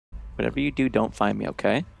Whatever you do, don't find me,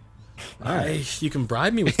 okay? You can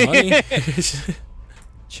bribe me with money.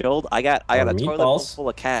 Chilled. I got a toilet meatballs. full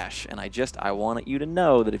of cash, and I wanted you to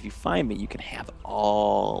know that if you find me, you can have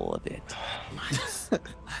all of it.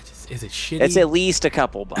 Is it shitty? It's at least a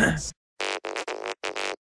couple bucks.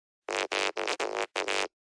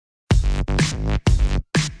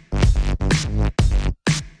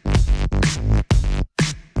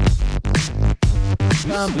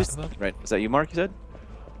 Right. Is that you, Mark, you said?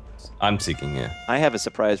 I'm seeking you. I have a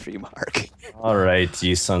surprise for you, Mark. All right,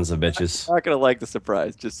 you sons of bitches. Not gonna like the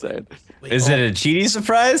surprise, just saying. Is it a cheaty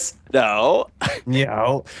surprise? No.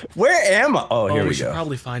 No. Where am I? Oh, here we we should go.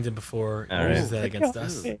 probably find him before he All right. uses that against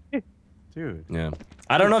us. Dude. Yeah.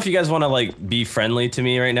 I don't know if you guys want to like be friendly to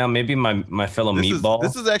me right now. Maybe my fellow meatball.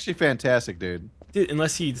 This is actually fantastic, dude. Dude,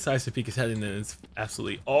 unless he decides to peek his head in, then it's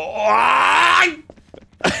absolutely. Oh!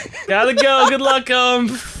 Gotta go. Good luck,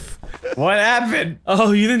 What happened?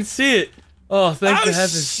 Oh, you didn't see it. Oh, thank the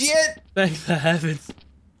heavens. Shit! Thank the heavens.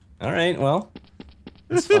 All right, well,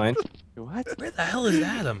 it's fine. What? Where the hell is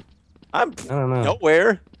Adam? I don't know.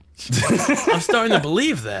 Nowhere. I'm starting to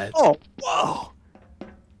believe that. Oh, whoa.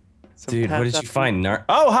 Dude, what did you find?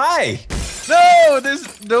 Oh, hi! No,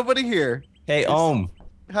 there's nobody here. Hey,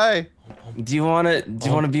 Hi. do you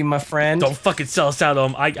wanna be my friend? Don't fucking sell us out,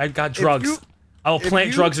 I got drugs. I will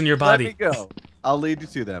plant drugs in your body. Let me go. I'll lead you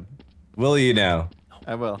to them. Will you now?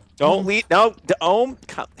 I will. Don't lead. No,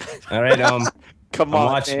 Come. All right, Come I'm on,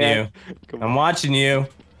 watching man. you. I'm watching you.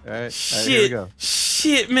 All right. Shit. Here we go.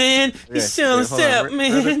 Shit, man. Okay, You're selling us hold on. out, Where's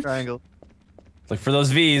man. the triangle? Look for those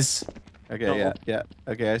V's. Okay, No. yeah.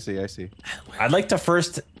 Okay, I see. I'd like to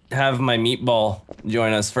first have my meatball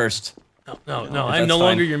join us first. No, If I'm that's no fine.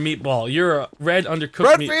 longer your meatball. You're a red undercooked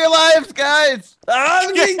Run meat. for your lives, guys!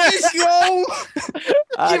 I'm getting this go. Get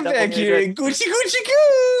double back here, handed. Gucci Gucci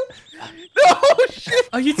goo. No shit!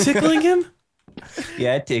 Are you tickling him?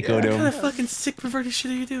 Yeah, I tickled What kind of him. fucking sick perverted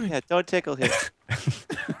shit are you doing? Yeah, don't tickle him.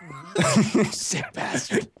 Sick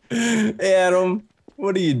bastard. Hey, Adam,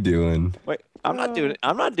 what are you doing? Wait, I'm not doing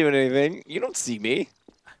anything. You don't see me.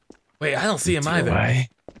 Wait, I don't see him either. Why?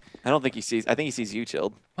 I don't think he sees. I think he sees you,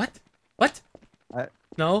 Chilled. What? What? I-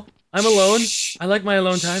 No, I'm alone. I like my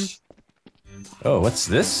alone time. Oh, what's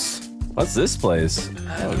this? What's this place?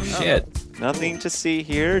 Oh shit. Nothing to see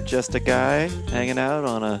here. Just a guy hanging out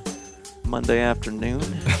on a Monday afternoon.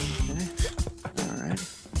 All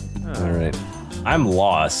right. All right. I'm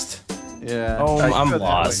lost. Yeah. Oh, you I'm go that way.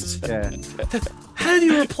 lost. Yeah. How do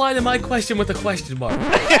you reply to my question with a question mark?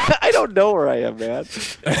 I don't know where I am, man.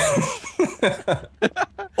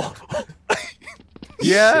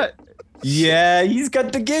 Yeah. Yeah, he's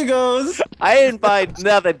got the giggles. I didn't find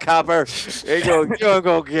nothing, Copper. You gonna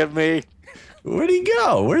go get me. Where'd he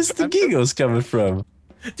go? Where's the giggles coming from?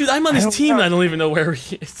 Dude, I'm on his team and I don't even know where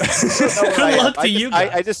he is. Good luck to you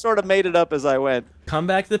guys. I just sort of made it up as I went. Come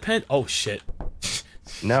back to the pen. Oh, shit.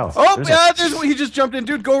 No. Oh, there's yeah, he just jumped in,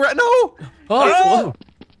 dude. Go right. No!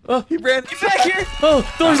 Oh, He ran. Get back here. oh,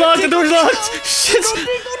 door's locked. The door's locked. Shit.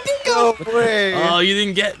 No way. Oh, you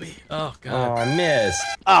didn't get me. Oh, Oh, God. I missed.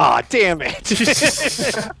 Ah, damn it.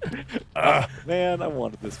 Man, I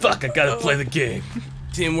wanted this. Fuck, I gotta play the game.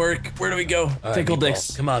 Teamwork. Where do we go? All right, Tickle meatball.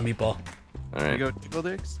 dicks. Come on, meatball. All You right. go tickle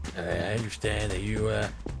dicks? All right, I understand that you're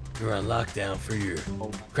on lockdown for your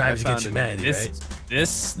crimes I against found humanity, right?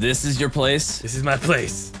 This is your place. This is my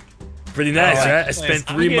place. Pretty nice, All right, right? I place. spent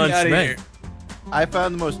I'm 3 getting months outta rent. here. I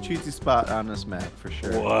found the most cheesy spot on this map for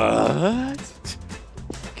sure. What?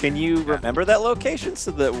 Can you remember that location so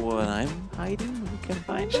that when I'm hiding, we can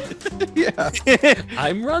find it? Yeah.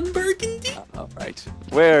 I'm Ron Burgundy. All right.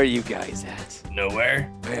 Where are you guys at?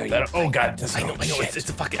 Nowhere. Where are you? That- oh god, this I know, it's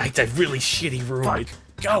a fucking, it's a really shitty room. Fuck.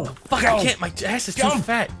 Go. Fuck, go. I can't, my ass is too Jump.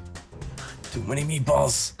 fat. Too many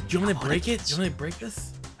meatballs. Do you want me to break it? Do you want me to break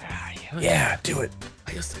this? Yeah, do it.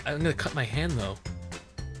 I'm gonna cut my hand though.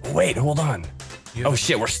 Wait, hold on. You- Oh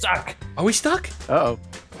shit, we're stuck. Are we stuck? Uh-oh.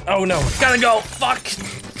 Oh no. Gotta go, fuck.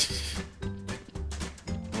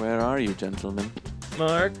 Where are you, gentlemen?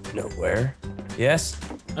 Mark, Nowhere. Yes.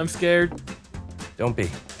 I'm scared. Don't be.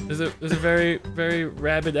 There's a very, very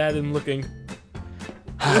rabid Adam looking.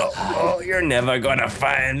 Oh, you're never gonna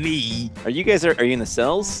find me. Are you guys? Are you in the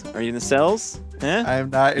cells? Are you in the cells? Huh? I am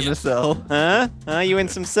not in the cell. Huh? You in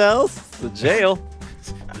some cells? The jail.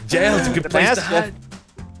 Jail's a good place to Master. hide.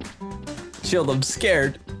 Chilled, I'm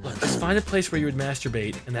scared. Look, just find a place where you would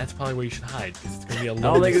masturbate, and that's probably where you should hide, because it's gonna be a I don't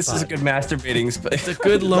lonely think this spot. is a good masturbating space. It's a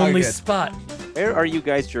good lonely spot. Where are you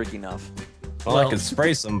guys jerking off? Well, I could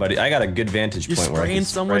spray somebody. I got a good vantage You're point where I spraying can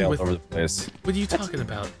someone spray all with- over the place. What are you talking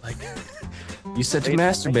about? Like, You said to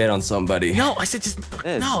masturbate on somebody. no, I said just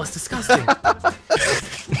This. no. It's disgusting.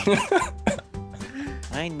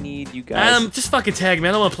 I need you guys. Just fucking tag me.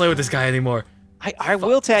 I don't want to play with this guy anymore. I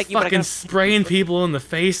will tag you, but I Fucking gotta... spraying people in the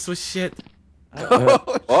face with shit. Whoa.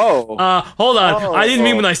 Hold on. Oh. I didn't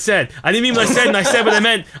mean what I said. I didn't mean what I said, and I said what I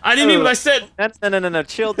meant. I didn't mean what I said. No.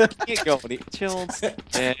 Chilled. Can't go. Chilled.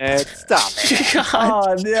 Stop.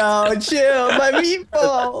 Oh no, chill, my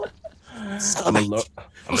meatball. I'm a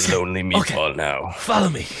lonely meatball now. Follow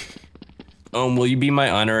me. Will you be my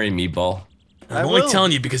honorary meatball? I'm only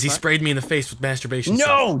telling you because he sprayed me in the face with masturbation.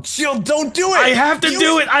 No, chill, don't do it. I have to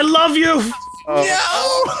do it. I love you.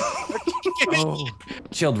 No.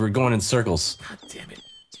 Chilled, we're going in circles. God damn it.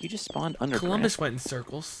 You just spawned underground. Columbus went in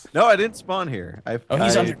circles. No, I didn't spawn here.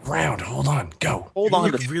 He's underground. Hold on, go. Hold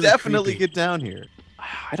on. look really Definitely creepy. get down here.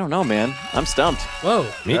 I don't know, man. I'm stumped. Whoa.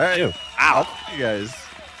 Me All right. too. Ow. You guys.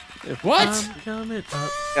 What? I'm coming up.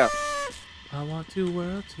 Yeah. I want to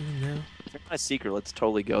world to know. If you're my secret, let's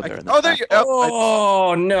totally go there. Oh, there you go.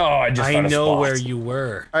 Oh no! I just I found a know spot. where you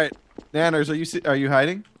were. All right, Nanners, are you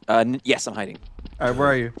hiding? Yes, I'm hiding. All right, where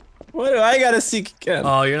are you? What do I gotta seek again?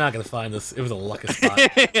 Oh, you're not gonna find this. It was a lucky spot. I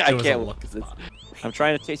It was a can't. lucky spot. I'm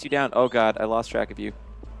trying to chase you down. Oh God, I lost track of you.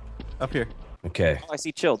 Up here. Okay. Oh, I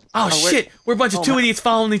see chilled. Oh, where- shit! We're a bunch of Oh, two my- idiots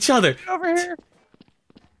following each other. Over here.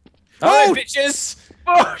 All right, bitches.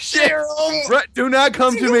 Oh shit! Right, do not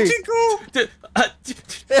come to me. D-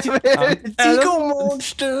 Damn it. Adam?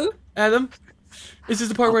 monster. Adam, is this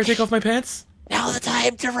the part where I take off my pants? Now's the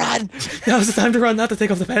time to run. Now's the time to run, not to take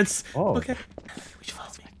off the pants. Oh. Okay. We should follow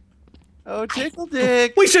me. Oh, tickle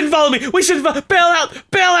dick. We shouldn't follow me. We should bail out.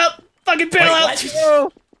 Bail out. Fucking bail Wait, out. what?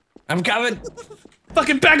 Oh, I'm coming.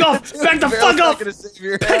 Fucking back off. Back the Barrel's fuck not off. gonna save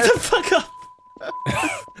your Back head. the fuck up.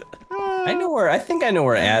 I think I know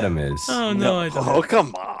where Adam is. Oh no, I don't. Oh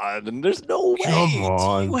come on. There's no way. Come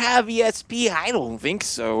on. Do you have ESP? I don't think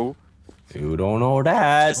so. You don't know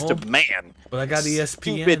that. Just a man. But I got ESPN.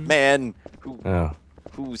 Stupid man. Oh.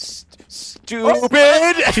 Who's stupid? What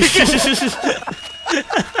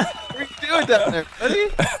are you doing down there, buddy?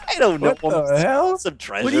 I don't know. What the hell? Some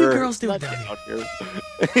treasure. What are you girls doing Not down out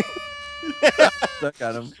here. Stuck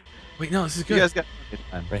on him. Wait, no, this is You good. guys got it's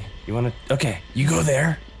fine. Right. You wanna? Okay. You go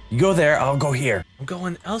there. You go there. I'll go here. I'm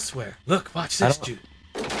going elsewhere. Look, watch I this, don't- Jude.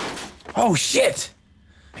 Oh shit!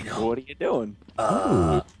 I know. What are you doing?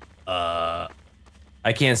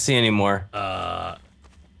 I can't see anymore. I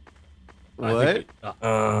What?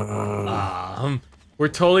 think we're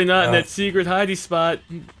totally not in that secret hidey spot.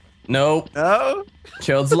 Nope. No?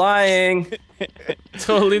 Chilled's lying.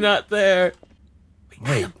 Totally not there.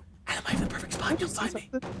 Wait. Adam, I have the perfect spot. You'll find me.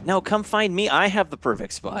 No, come find me. I have the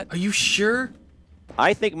perfect spot. Are you sure?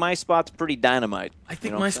 I think my spot's pretty dynamite. I think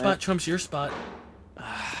You know my what I'm spot trumps your spot.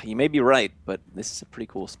 saying? You may be right, but this is a pretty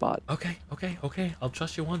cool spot. Okay. I'll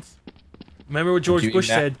trust you once. Remember what George You Bush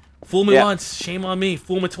that- said? Fool me Yeah. once, shame on me.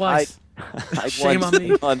 Fool me twice. I Shame want on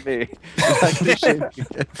me. on me.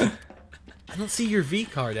 I don't see your V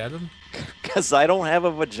card, Adam. Because I don't have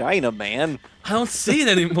a vagina, man. I don't see it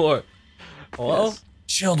anymore. Hello? Yes.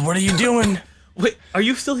 Chilled, what are you doing? Wait, are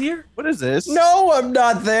you still here? What is this? No, I'm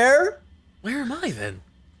not there. Where am I then?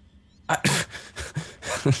 Fuck,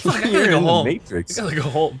 Fuck, I gotta go home. Matrix. I gotta go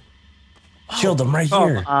home. Chilled, I'm right Come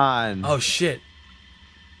here. on. Oh shit.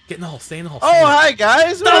 Get in the hole, stay in the hole. Oh, stay in the hole. hi,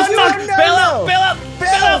 guys. Oh, What are you fuck! doing? Bail out! Bail out!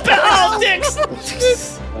 Bail out! Bail out!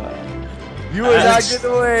 Dicks! You are not Alex.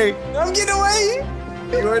 getting away. I'm getting away.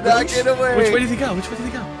 You are not getting away. Which way did he go? Which way did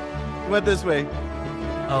he go? Went this way.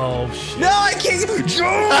 Oh shit. No, I can't.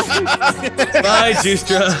 Bye,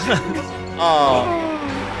 Justra.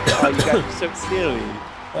 Oh, you guys are so silly.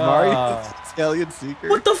 Mario Alien Secret.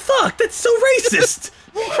 What the fuck? That's so racist!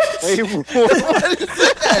 Wait, What is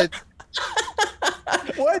that?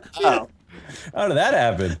 What? oh. How did that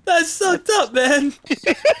happen? That's sucked up, man.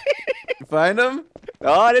 You find him?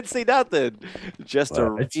 Oh, I didn't see nothing. Just a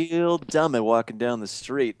What? real dummy walking down the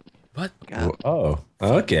street. What? God. Oh,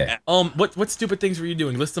 okay. What stupid things were you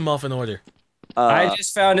doing? List them off in order. I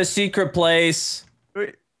just found a secret place.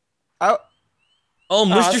 Wait. I, Oh,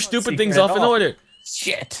 list that's your not stupid secret things at off in all. order.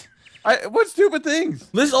 Shit. what stupid things?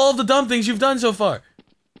 List all of the dumb things you've done so far.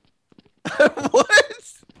 What?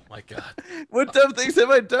 My god. What dumb things have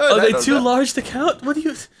I done? Are I they don't too know. large to count? What do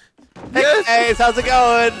you... Yes. Hey, how's it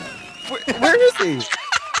going? Where is he?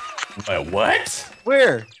 Wait, what?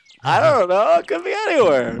 Where? I don't know. It could be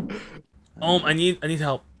anywhere. I need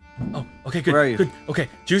help. Oh, okay, good, Where are you? good. Okay,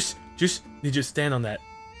 Juice, need you to stand on that.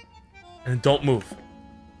 And then don't move.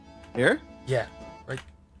 Here? Yeah, right.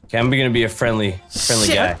 Okay, I'm gonna be a friendly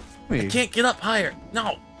Shit. guy. I can't get up higher.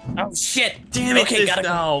 No. Oh shit! Damn it. Okay, gotta go.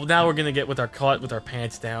 No, now we're gonna get with our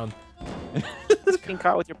pants down. Being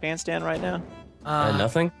caught with your pants down right now?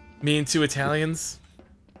 Nothing. Me and two Italians.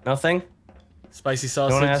 Nothing? Spicy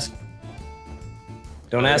sausage. Don't ask.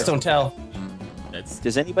 Don't ask, don't tell. That's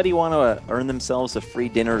Does anybody want to earn themselves a free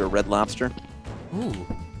dinner at Red Lobster? ooh.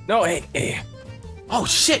 No, hey. Oh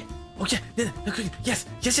shit! Oh yeah! Yes!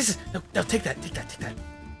 No, take that. Take that.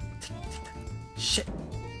 Shit!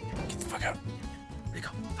 Get the fuck out. Where'd it go?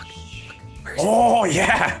 Fuck. Where is it? Oh,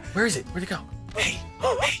 yeah! Where is it? Where'd it go? Hey.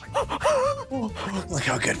 Look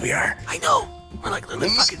how good we are. I know. We're like literally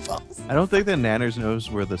fucking. I don't think the Nanners knows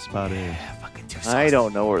where the spot is. Yeah, fucking too I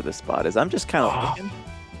don't know where the spot is. I'm just kind of looking.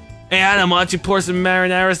 Hey Adam, why don't you pour some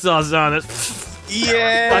marinara sauce on it?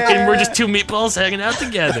 Yeah! Fucking, we're just two meatballs hanging out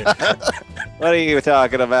together. What are you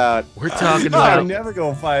talking about? We're talking I'm about. never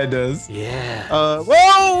gonna find us. Yeah.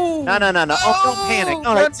 Whoa! No. Oh, don't panic.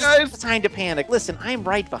 No, Run, it's guys. time to panic. Listen, I'm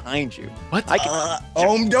right behind you. What? I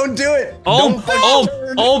can. Don't do it! Don't.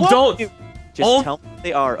 Don't. Just tell me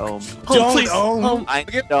they are, Ohm. Oh, please. Ohm. I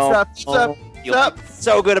Stop, don't. stop, You'll stop. be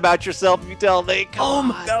so good about yourself if you tell me.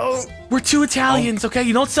 Come on. No! We're two Italians, okay?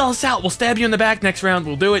 You don't sell us out. We'll stab you in the back next round.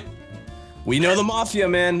 We'll do it. We know the mafia,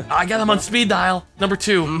 man. I got him on speed dial. Number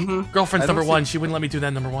 2. Mm-hmm. Girlfriend's I don't number see- 1. She wouldn't let me do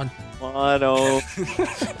that number 1. Come on, Ohm.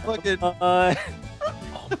 Looking. Come on.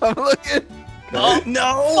 I'm looking. Oh,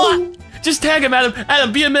 No! just tag him, Adam.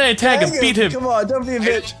 Adam, be a man. Tag him. Beat him. Come on, don't be a I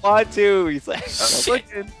bitch. don't want to. He's like, Shit.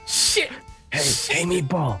 Shit. Hey,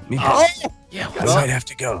 meatball. Yeah. I might have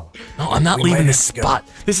to go. No, I'm not We leaving might this have to go. spot.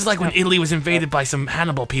 This is like when Italy was invaded by some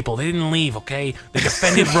Hannibal people. They didn't leave, okay? They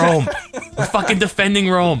defended Rome. We're fucking defending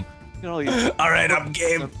Rome. you know, you- All right, I'm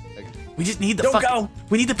game. We just need the Don't fucking. go.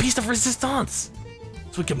 We need the piece of resistance,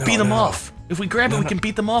 so we can No, beat them no. off. If we grab it, we can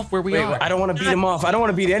beat them off where we Wait, are. I don't want to beat him off. I don't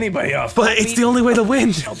want to beat anybody off. But it's the only way to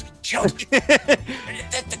win. Chill. Okay,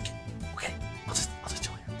 I'll just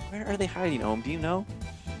chill here. Where are they hiding, Ohm? Do you know?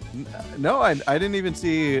 No, I didn't even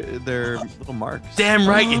see their little marks. Damn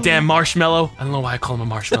right, you damn marshmallow. I don't know why I call him a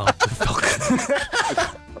marshmallow. It felt good.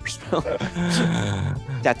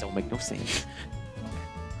 That don't make no sense.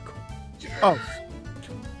 Oh,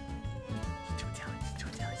 Two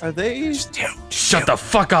Italians. are they? Shut the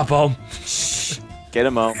fuck up, Ohm. Get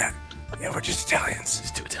him, Ohm. Yeah, we're just Italians.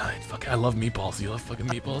 It's two Italians. Fuck, I love meatballs. You love fucking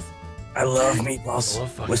meatballs? I love meatballs I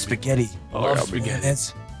love fucking with spaghetti. I love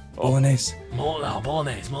spaghetti. Bolognese.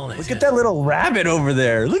 Bolognese. Look at that little rabbit over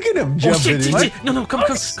there. Look at him jumping in. Shit. No, come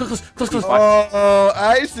close. Oh,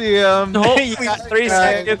 I see him. No. You got 3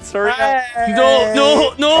 seconds. Hurry up.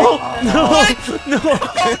 No.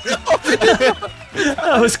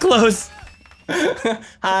 That was close.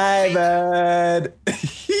 Hi, bud.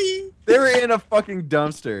 They were in a fucking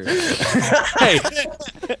dumpster. Hey.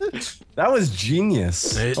 That was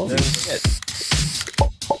genius. It- Holy shit.